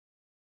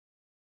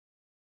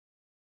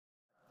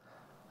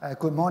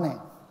Good morning.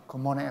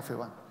 Good morning,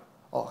 everyone.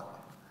 Oh,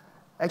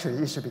 actually,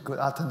 it should be good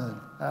afternoon.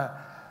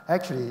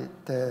 Actually,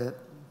 the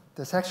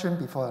section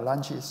before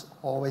lunch is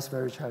always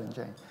very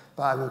challenging,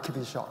 but I will keep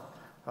it short,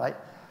 right?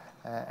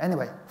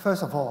 Anyway,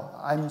 first of all,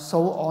 I'm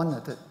so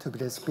honored to be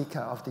the speaker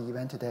of the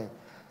event today,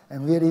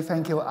 and really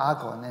thank you,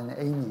 Allan and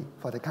Amy,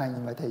 for the kind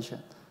invitation.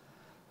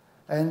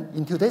 And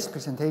in today's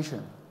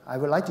presentation, I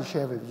would like to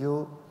share with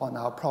you on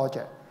our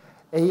project,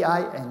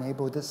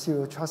 AI-enabled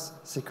Zero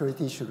Trust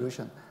Security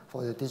Solution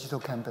for the digital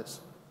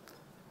campus.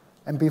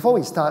 And before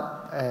we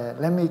start,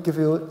 let me give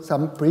you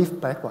some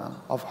brief background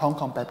of Hong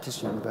Kong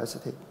Baptist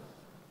University.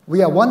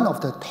 We are one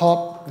of the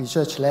top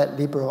research-led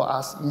liberal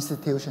arts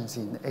institutions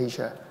in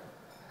Asia,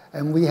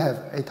 and we have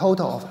a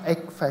total of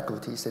 8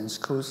 faculties and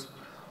schools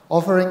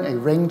offering a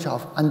range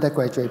of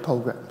undergraduate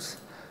programs,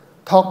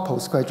 top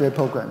postgraduate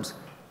programs,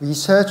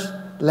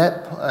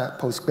 research-led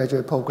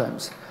postgraduate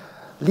programs,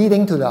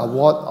 leading to the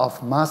award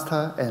of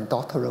master and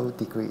doctoral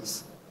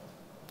degrees.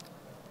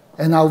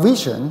 And our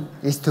vision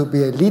is to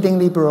be a leading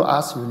liberal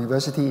arts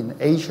university in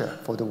Asia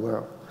for the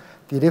world,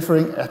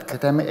 delivering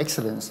academic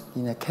excellence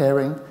in a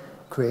caring,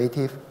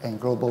 creative, and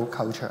global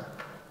culture.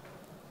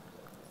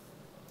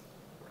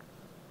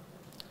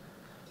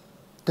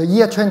 The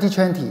year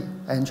 2020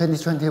 and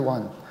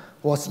 2021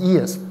 was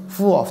years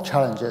full of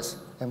challenges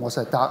and was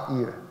a dark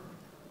year,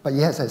 but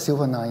it has a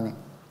silver lining.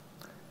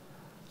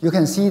 You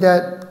can see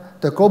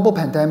that the global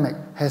pandemic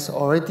has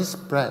already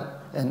spread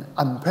an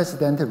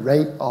unprecedented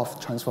rate of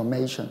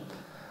transformation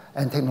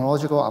and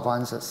technological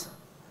advances,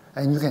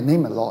 and you can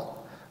name a lot,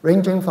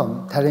 ranging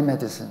from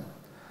telemedicine,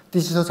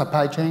 digital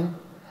supply chain,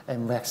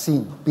 and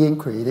vaccine being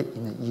created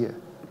in a year.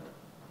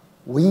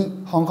 We,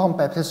 Hong Kong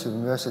Baptist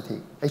University,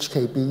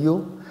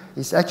 HKBU,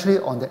 is actually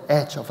on the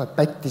edge of a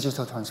big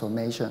digital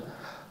transformation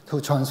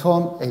to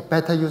transform a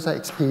better user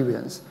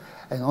experience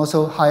and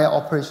also higher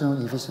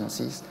operational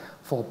efficiencies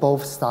for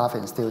both staff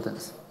and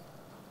students.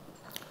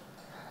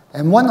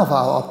 And one of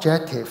our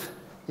objectives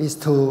is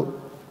to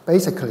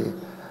basically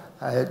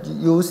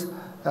use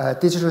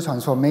digital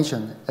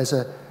transformation as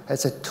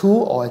a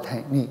tool or a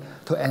technique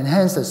to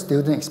enhance the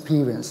student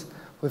experience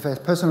with a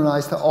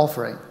personalized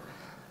offering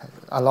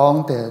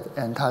along the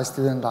entire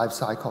student life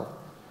cycle.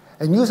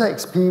 And user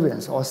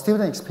experience or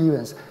student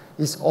experience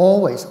is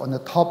always on the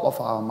top of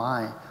our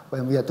mind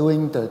when we are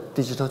doing the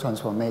digital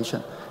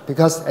transformation,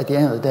 because at the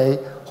end of the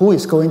day, who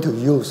is going to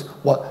use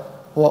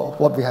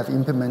what we have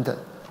implemented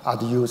are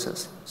the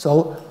users.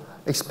 So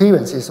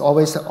experience is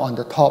always on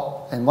the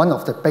top and one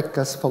of the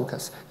biggest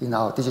focus in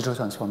our digital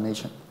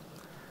transformation.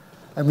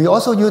 And we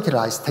also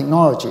utilize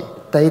technology,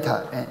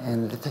 data,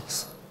 and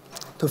analytics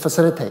to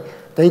facilitate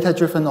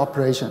data-driven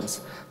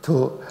operations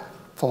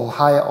for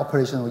higher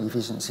operational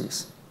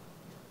efficiencies.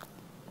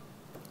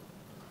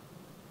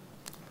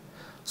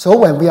 So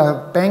when we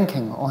are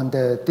banking on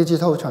the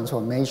digital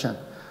transformation,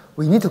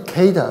 we need to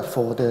cater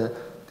for the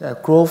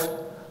growth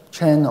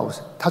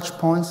channels, touch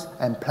points,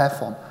 and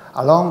platform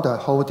along the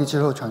whole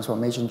digital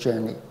transformation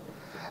journey.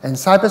 And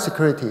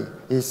cybersecurity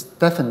is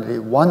definitely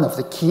one of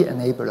the key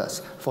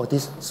enablers for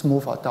this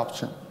smooth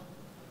adoption.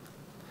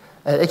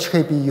 At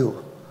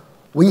HKBU,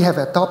 we have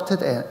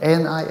adopted an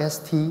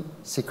NIST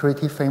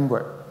security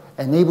framework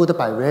enabled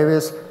by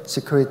various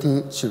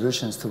security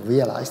solutions to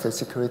realize the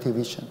security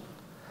vision.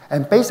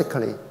 And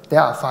basically,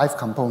 there are 5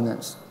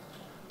 components: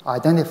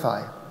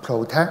 identify,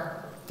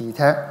 protect,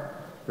 detect,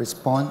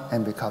 respond,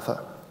 and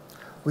recover.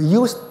 We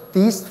use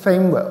these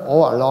frameworks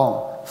all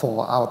along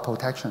for our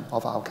protection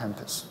of our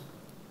campus.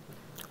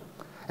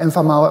 And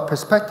from our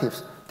perspective,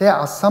 there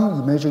are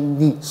some emerging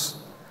needs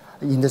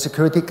in the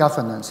security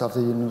governance of the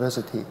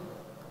university.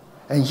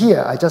 And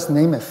here, I just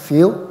name a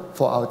few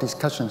for our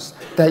discussions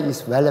that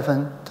is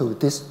relevant to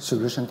this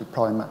solution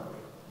deployment.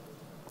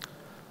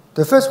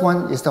 The first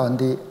one is on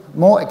the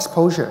more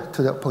exposure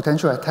to the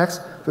potential attacks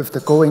with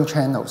the growing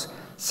channels,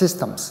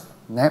 systems,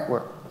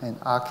 network, and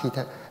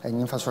architect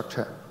and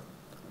infrastructure.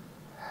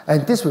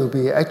 And this will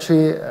be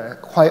actually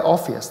quite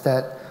obvious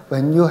that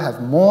when you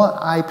have more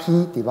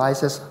IP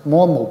devices,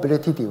 more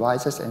mobility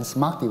devices, and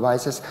smart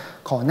devices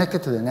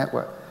connected to the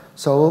network,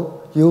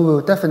 so you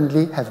will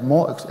definitely have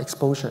more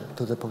exposure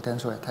to the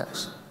potential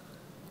attacks.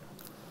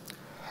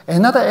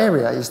 Another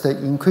area is the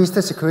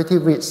increased security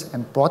risks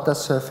and broader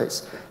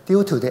surface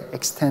due to the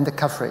extended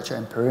coverage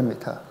and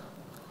perimeter.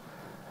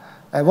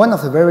 And one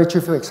of the very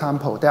trivial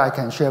examples that I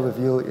can share with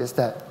you is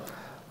that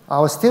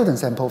our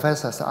students and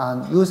professors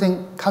are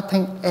using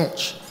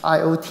cutting-edge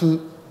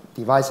IoT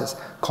devices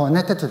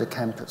connected to the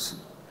campus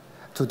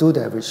to do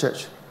their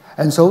research.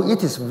 And so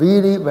it is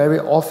really very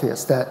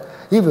obvious that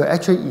it will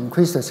actually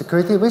increase the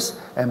security risk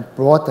and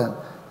broaden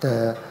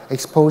the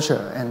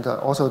exposure and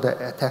also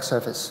the attack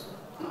surface.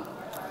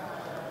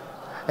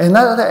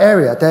 Another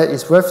area that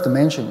is worth to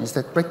mention is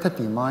the greater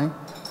demand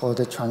for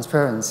the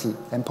transparency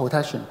and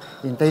protection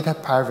in data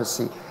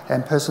privacy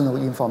and personal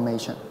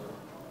information.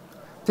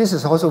 This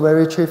is also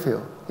very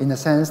trivial in the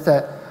sense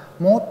that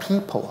more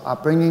people are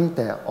bringing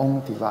their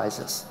own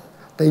devices.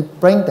 They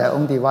bring their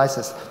own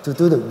devices to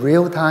do the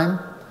real-time,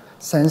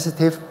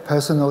 sensitive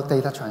personal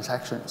data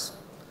transactions.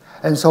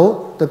 And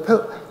so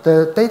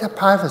the data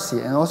privacy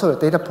and also the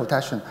data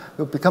protection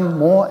will become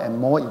more and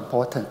more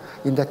important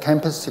in the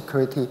campus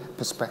security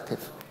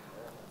perspective.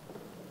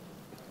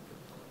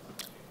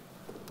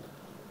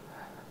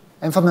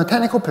 And from the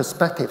technical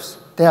perspectives,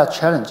 there are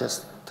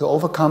challenges to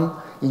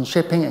overcome in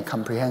shaping a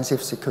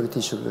comprehensive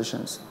security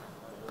solutions.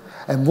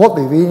 And what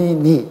we really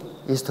need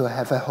is to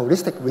have a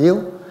holistic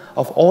view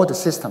of all the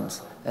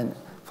systems and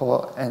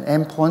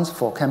endpoints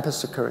for campus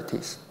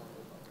securities.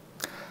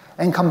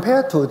 And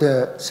compared to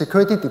the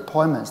security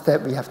deployments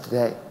that we have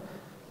today,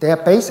 they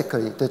are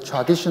basically the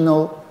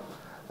traditional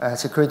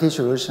security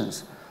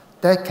solutions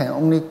that can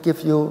only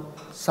give you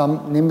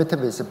some limited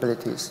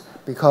visibilities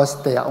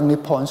because they are only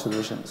point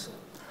solutions.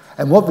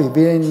 And what we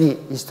really need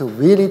is to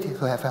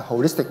have a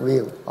holistic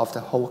view of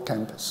the whole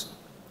campus.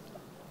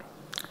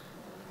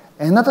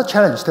 Another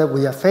challenge that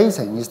we are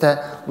facing is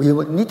that we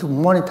would need to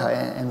monitor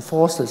and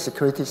enforce the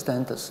security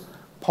standards,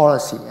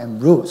 policy,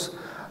 and rules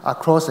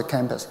across the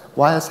campus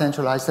via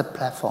centralized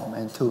platform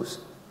and tools,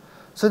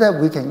 so that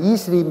we can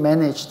easily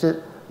manage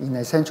it in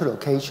a central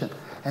location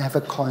and have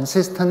a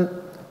consistent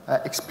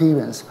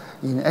experience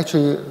in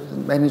actually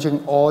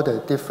managing all the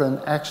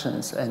different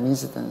actions and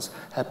incidents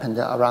happening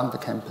around the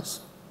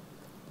campus.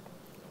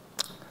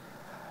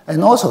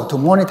 And also to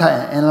monitor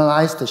and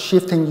analyze the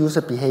shifting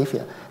user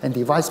behavior and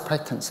device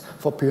patterns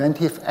for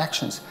preventive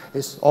actions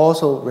is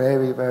also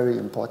very, very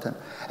important.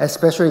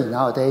 Especially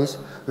nowadays,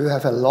 we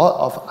have a lot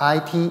of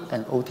IT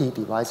and OT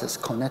devices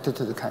connected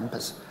to the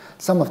campus.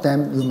 Some of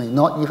them you may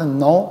not even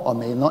know or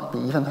may not be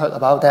even heard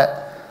about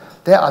that.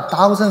 There are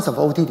thousands of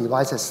OT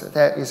devices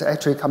that is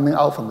actually coming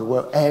out from the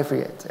world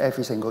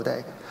every single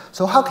day.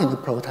 So how can you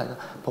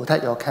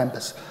protect your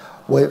campus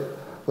with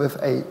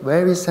a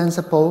very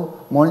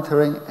sensible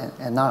monitoring and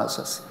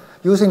analysis,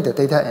 using the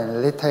data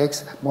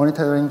analytics,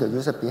 monitoring the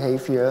user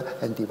behavior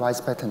and device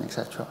pattern,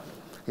 etc.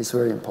 is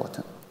very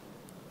important.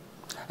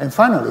 And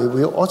finally,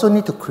 we also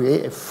need to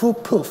create a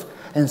foolproof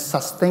and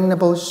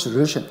sustainable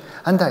solution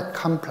under a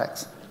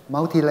complex,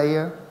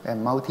 multi-layer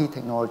and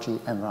multi-technology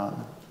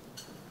environment.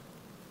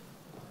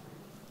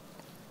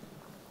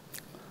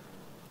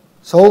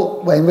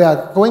 So when we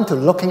are going to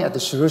looking at the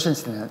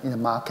solutions in the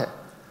market,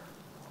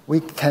 we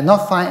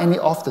cannot find any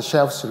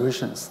off-the-shelf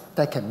solutions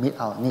that can meet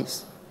our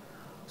needs.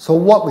 So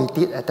what we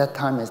did at that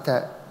time is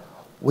that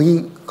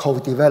we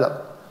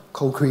co-develop,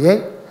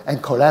 co-create,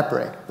 and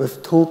collaborate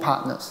with two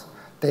partners.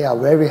 They are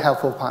very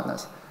helpful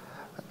partners,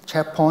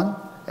 Checkpoint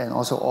and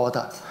also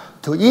Order,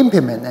 to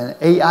implement an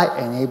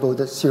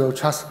AI-enabled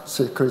zero-trust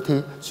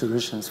security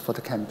solutions for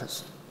the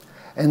campus.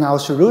 And our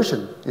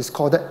solution is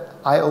called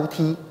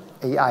IoT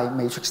AI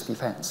Matrix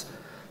Defense,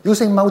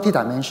 using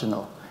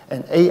multidimensional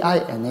and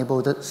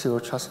AI-enabled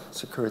zero-trust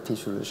security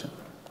solution.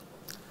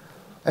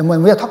 And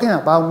when we are talking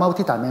about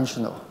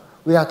multidimensional,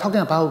 we are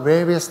talking about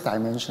various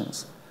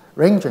dimensions,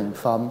 ranging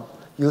from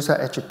user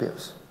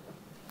attributes,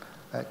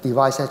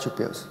 device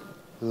attributes,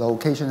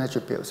 location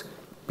attributes,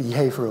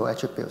 behavioral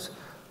attributes,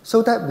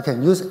 so that we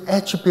can use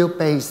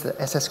attribute-based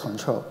access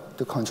control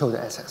to control the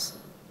access.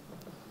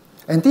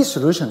 And these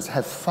solutions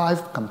have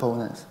 5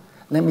 components.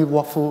 Let me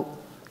walk through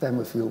them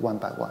with you one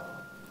by one.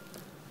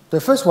 The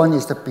first one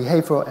is the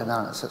behavioral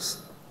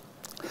analysis.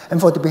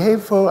 And for the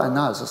behavioral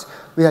analysis,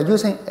 we are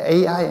using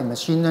AI and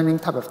machine learning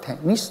type of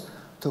techniques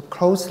to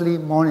closely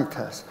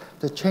monitor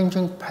the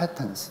changing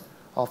patterns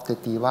of the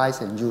device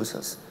and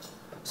users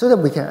so that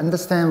we can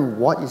understand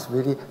what is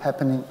really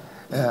happening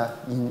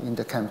in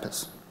the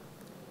campus.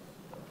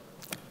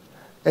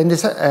 And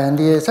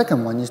the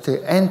second one is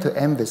the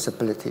end-to-end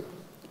visibility,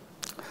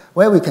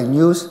 where we can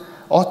use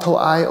auto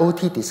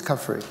IoT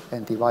discovery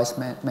and device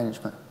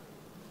management.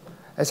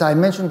 As I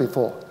mentioned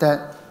before,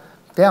 that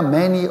there are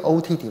many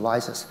OT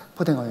devices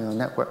putting on your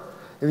network.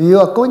 If you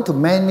are going to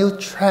manually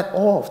track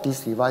all of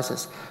these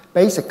devices,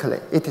 basically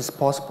it is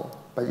possible,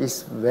 but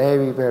it's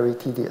very, very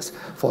tedious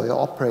for your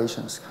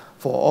operations,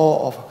 for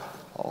all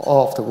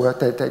of the work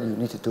that you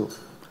need to do.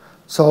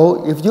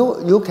 So if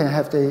you can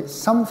have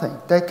something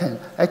that can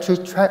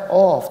actually track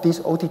all of these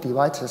OT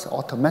devices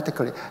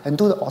automatically and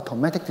do the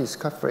automatic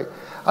discovery,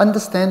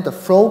 understand the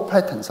flow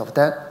patterns of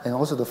that and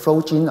also the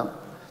flow genome,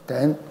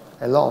 then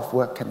a lot of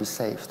work can be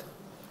saved.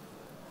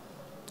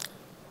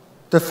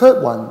 The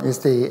third one is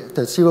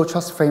the Zero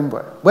Trust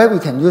framework, where we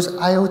can use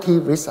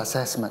IoT risk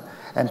assessment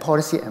and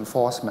policy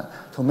enforcement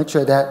to make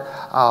sure that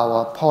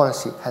our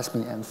policy has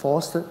been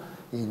enforced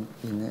in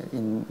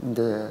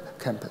the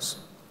campus.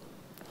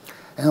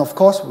 And of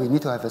course, we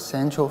need to have a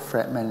central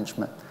threat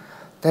management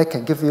that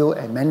can give you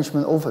a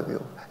management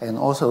overview and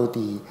also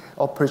the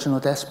operational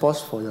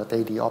dashboards for your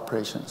daily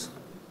operations.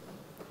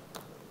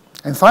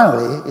 And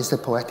finally, is the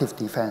proactive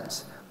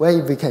defense, where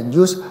we can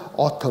use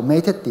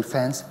automated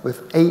defense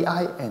with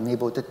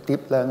AI-enabled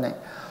deep learning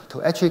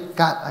to actually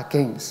guard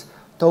against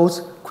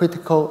those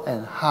critical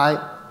and high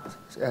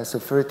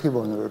severity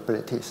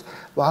vulnerabilities,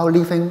 while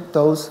leaving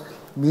those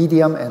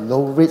medium and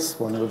low risk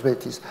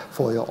vulnerabilities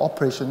for your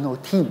operational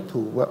team to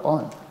work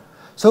on.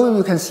 So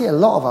you can see a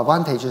lot of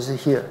advantages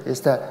here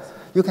is that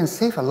you can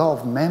save a lot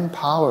of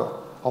manpower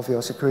of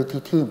your security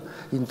team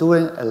in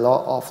doing a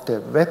lot of the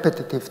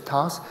repetitive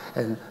tasks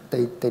and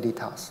daily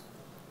tasks.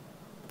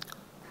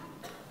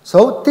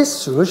 So this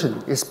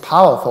solution is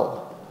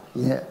powerful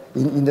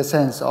in the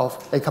sense of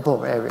a couple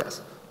of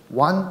areas.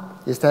 One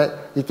is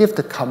that it gives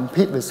the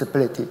complete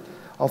visibility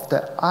of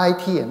the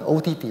IT and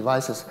OT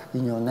devices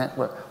in your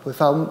network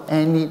without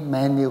any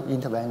manual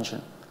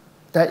intervention.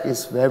 That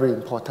is very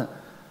important.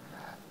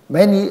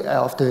 Many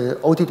of the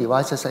OT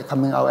devices are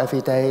coming out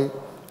every day,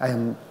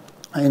 and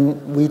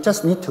we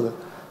just need to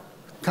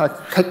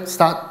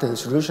kick-start the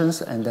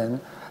solutions, and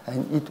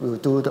it will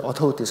do the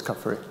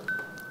auto-discovery.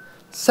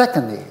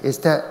 Secondly, is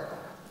that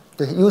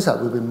the user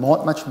will be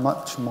much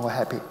more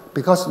happy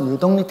because you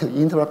don't need to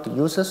interrupt the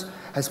users,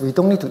 as we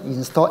don't need to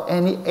install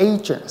any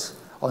agents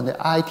on the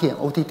IT and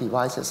OT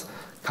devices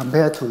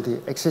compared to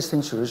the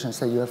existing solutions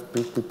that you have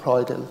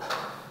deployed.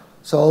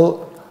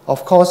 So,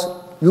 of course,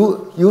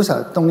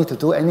 user don't need to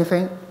do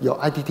anything. Your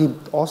IT team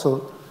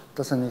also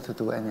doesn't need to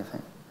do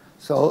anything.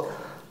 So,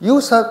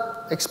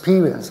 user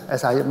experience,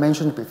 as I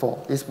mentioned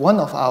before, is one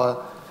of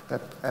our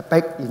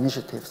big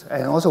initiatives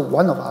and also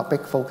one of our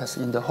big focus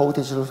in the whole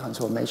digital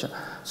transformation.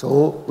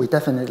 So we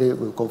definitely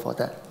will go for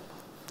that.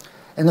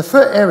 And the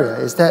third area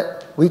is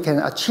that we can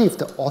achieve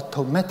the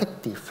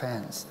automatic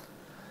defense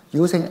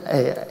using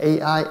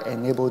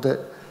AI-enabled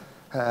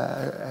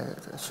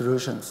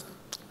solutions.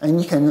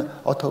 And you can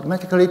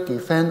automatically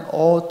defend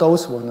all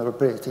those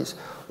vulnerabilities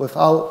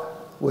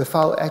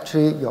without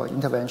actually your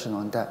intervention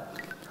on that.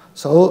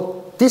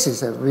 So this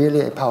is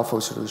really a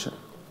powerful solution.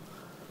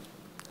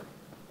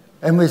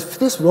 And with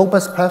this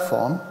robust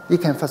platform,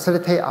 it can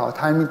facilitate our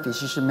timely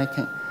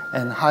decision-making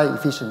and high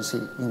efficiency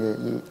in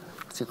the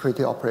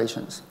security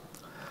operations.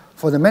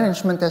 For the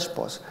management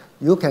dashboards,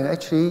 you can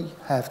actually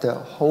have the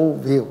whole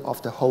view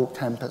of the whole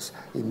campus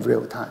in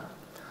real time.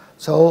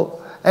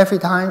 So every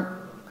time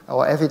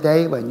or every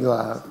day when you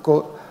are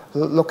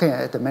looking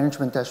at the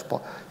management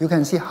dashboard, you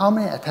can see how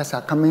many attacks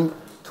are coming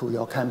to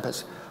your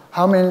campus.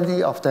 How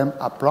many of them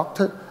are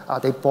blocked? Are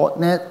they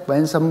botnet,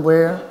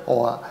 ransomware,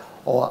 or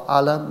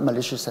other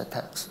malicious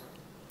attacks?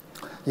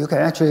 You can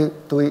actually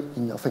do it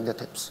in your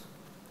fingertips.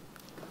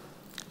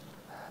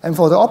 And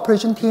for the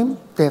operation team,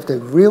 they have the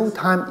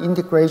real-time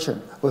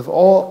integration with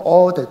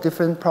all the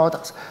different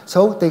products.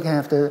 So they can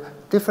have the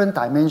different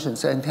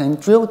dimensions and can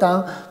drill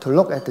down to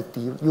look at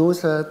the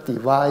user,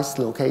 device,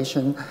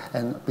 location,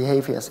 and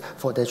behaviors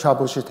for their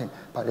troubleshooting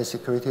by the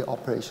security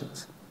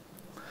operations.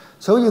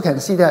 So you can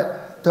see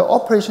that the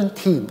operation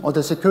team or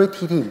the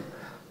security team,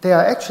 they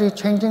are actually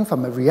changing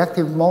from a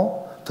reactive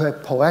mode to a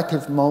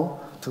proactive mode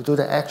to do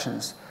the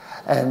actions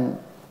and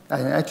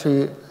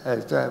actually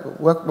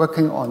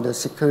working on the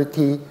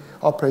security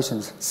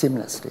operations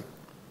seamlessly.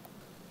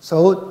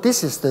 So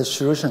this is the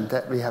solution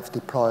that we have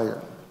deployed.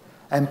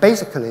 And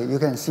basically, you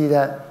can see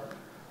that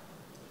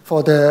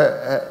for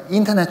the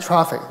internet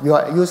traffic, you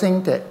are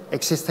using the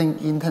existing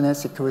internet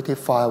security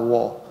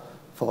firewall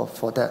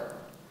for that.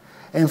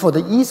 And for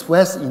the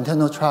east-west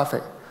internal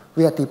traffic,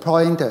 we are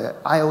deploying the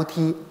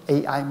IoT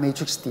AI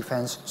matrix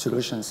defense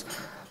solutions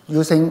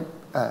using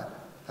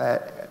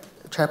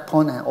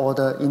checkpoint and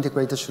other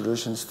integrated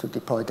solutions to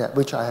deploy that,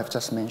 which I have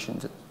just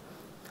mentioned.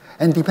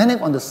 And depending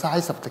on the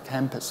size of the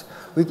campus,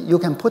 you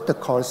can put the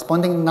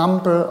corresponding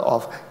number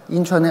of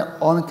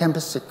intranet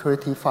on-campus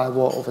security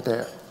firewall over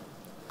there.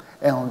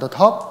 And on the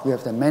top, you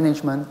have the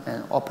management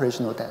and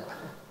operational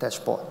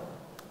dashboard.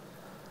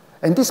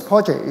 And this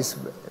project is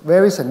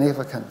very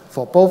significant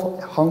for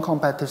both Hong Kong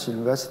Baptist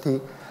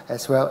University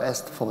as well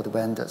as for the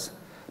vendors,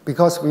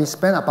 because we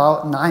spent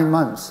about 9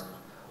 months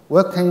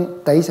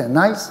working days and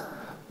nights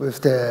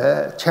with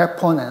the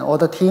checkpoint and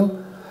other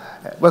team,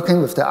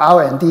 working with the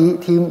R&D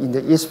team in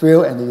the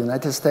Israel and the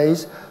United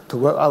States to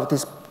work out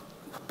these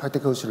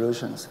practical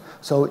solutions.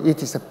 So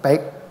it is a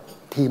big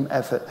team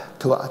effort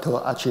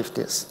to achieve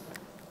this.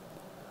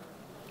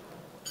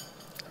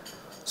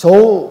 So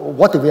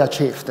what did we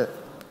achieve?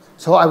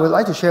 So I would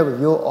like to share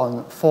with you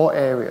on 4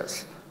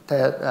 areas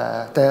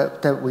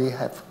that we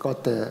have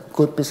got the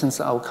good business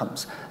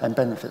outcomes and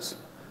benefits.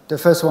 The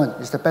first one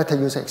is the better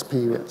user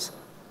experience.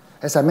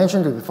 As I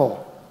mentioned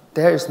before,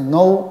 there is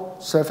no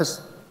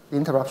service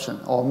interruption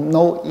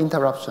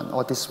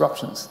or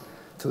disruptions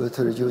to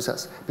the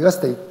users because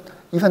they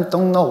even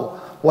don't know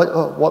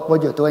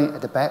what you're doing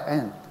at the back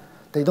end.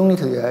 They don't need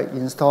to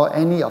install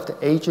any of the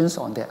agents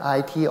on their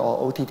IT or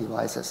OT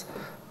devices.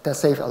 That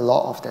saves a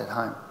lot of their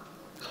time.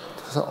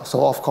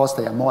 So of course,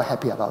 they are more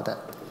happy about that.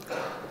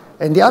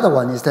 And the other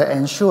one is to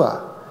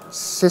ensure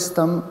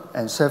system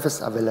and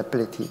service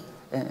availability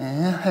and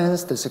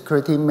enhance the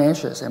security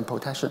measures and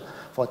protection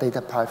for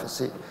data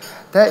privacy.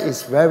 That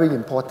is very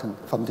important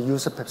from the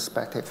user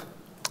perspective.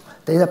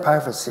 Data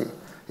privacy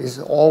is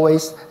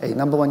always a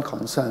 #1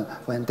 concern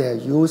when they're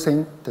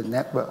using the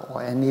network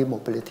or any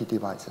mobility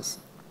devices.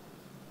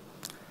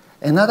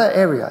 Another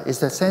area is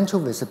the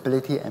central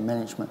visibility and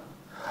management.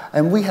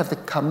 And we have the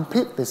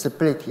complete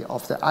visibility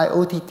of the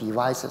IoT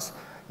devices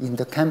in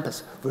the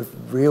campus with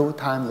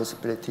real-time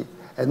visibility,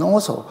 and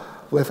also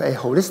with a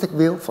holistic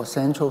view for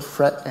central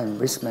threat and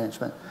risk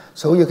management.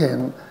 So you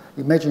can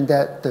imagine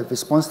that the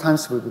response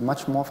times will be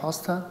much more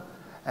faster,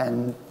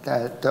 and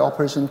that the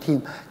operation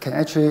team can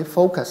actually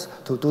focus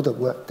to do the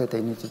work that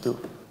they need to do.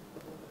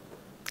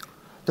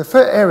 The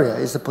third area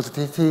is the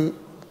productivity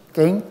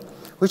gain,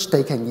 which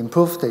they can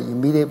improve the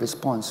immediate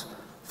response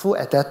through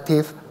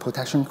adaptive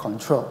protection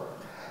control.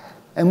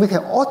 And we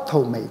can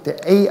automate the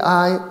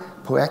AI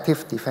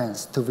proactive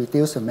defense to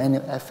reduce the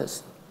manual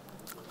efforts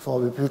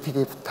for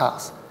repetitive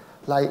tasks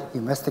like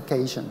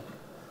investigation,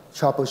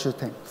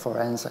 troubleshooting,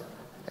 forensic,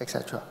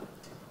 etc.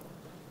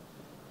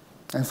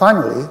 And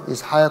finally,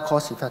 is higher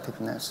cost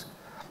effectiveness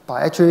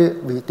by actually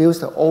reduce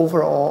the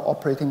overall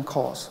operating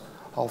cost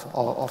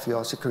of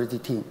your security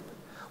team.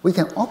 We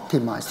can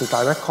optimize the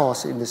direct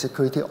costs in the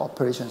security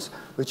operations,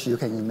 which you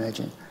can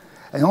imagine,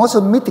 and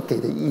also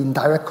mitigate the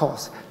indirect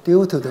costs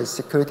due to the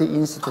security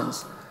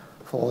incidents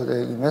for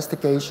the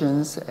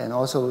investigations and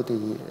also the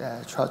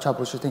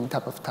troubleshooting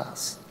type of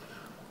tasks.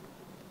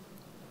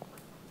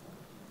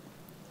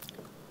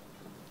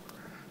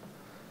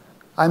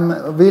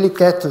 I'm really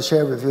glad to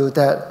share with you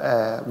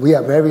that we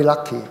are very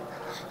lucky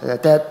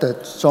that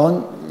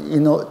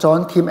the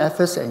joint team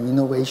efforts and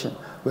innovation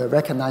were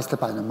recognized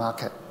by the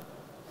market.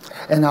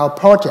 And our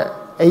project,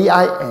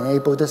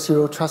 AI-enabled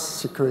Zero Trust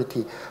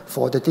Security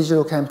for the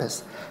Digital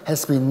Campus,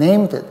 has been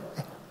named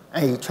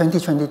a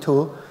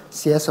 2022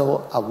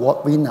 CSO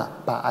Award winner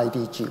by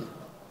IDG.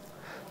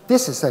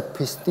 This is a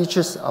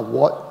prestigious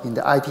award in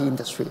the IT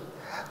industry,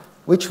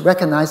 which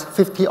recognizes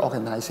 50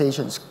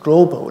 organizations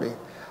globally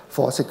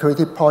for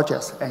security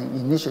projects and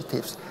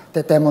initiatives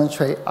that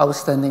demonstrate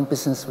outstanding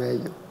business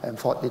value and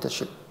thought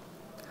leadership.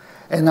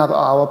 And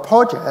our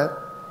project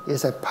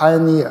is a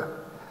pioneer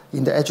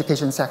in the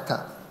education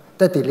sector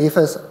that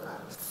delivers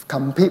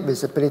complete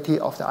visibility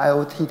of the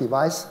IoT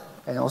device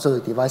and also the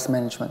device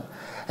management.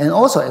 And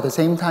also at the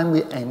same time,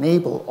 we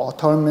enable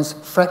autonomous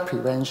threat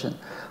prevention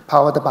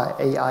powered by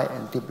AI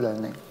and deep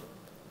learning.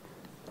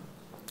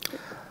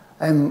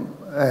 And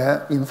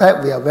in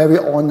fact, we are very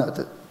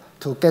honored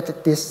to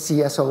get this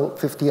CSO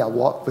 50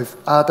 award with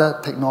other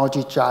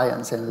technology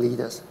giants and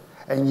leaders.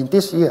 And in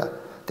this year,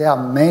 there are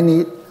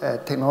many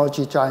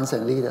technology giants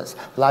and leaders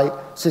like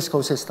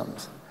Cisco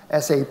Systems,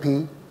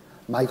 SAP,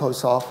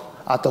 Microsoft,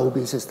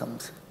 Adobe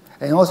Systems,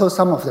 and also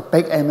some of the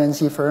big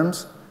MNC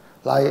firms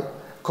like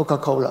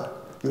Coca-Cola,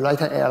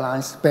 United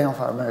Airlines, Bank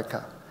of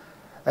America.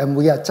 And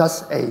we are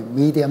just a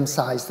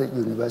medium-sized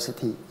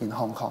university in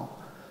Hong Kong.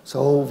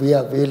 So we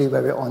are really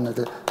very honored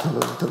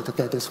to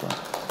get this one.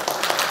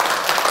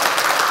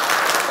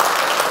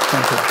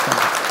 Thank you.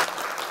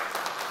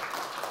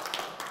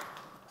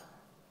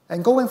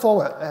 And going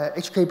forward,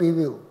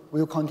 HKBU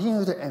will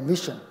continue to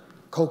envision,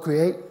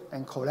 co-create,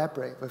 and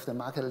collaborate with the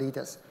market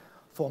leaders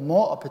for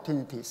more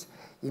opportunities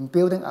in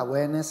building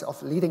awareness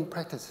of leading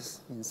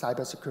practices in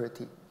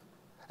cybersecurity.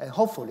 And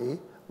hopefully,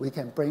 we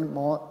can bring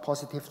more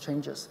positive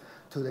changes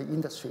to the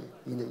industry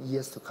in the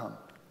years to come.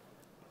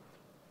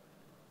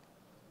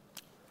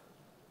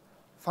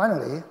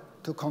 Finally,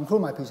 to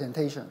conclude my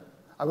presentation,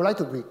 I would like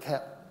to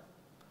recap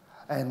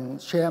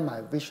and share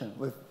my vision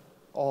with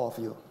all of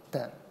you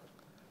that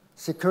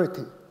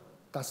security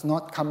does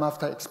not come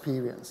after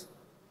experience.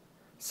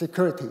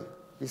 Security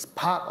is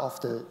part of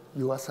the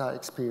USR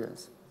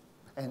experience,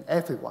 and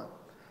everyone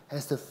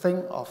has to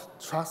think of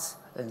trust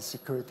and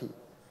security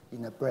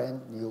in a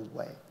brand new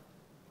way.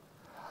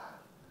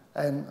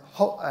 And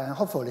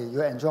hopefully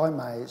you enjoy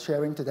my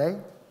sharing today.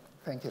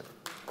 Thank you.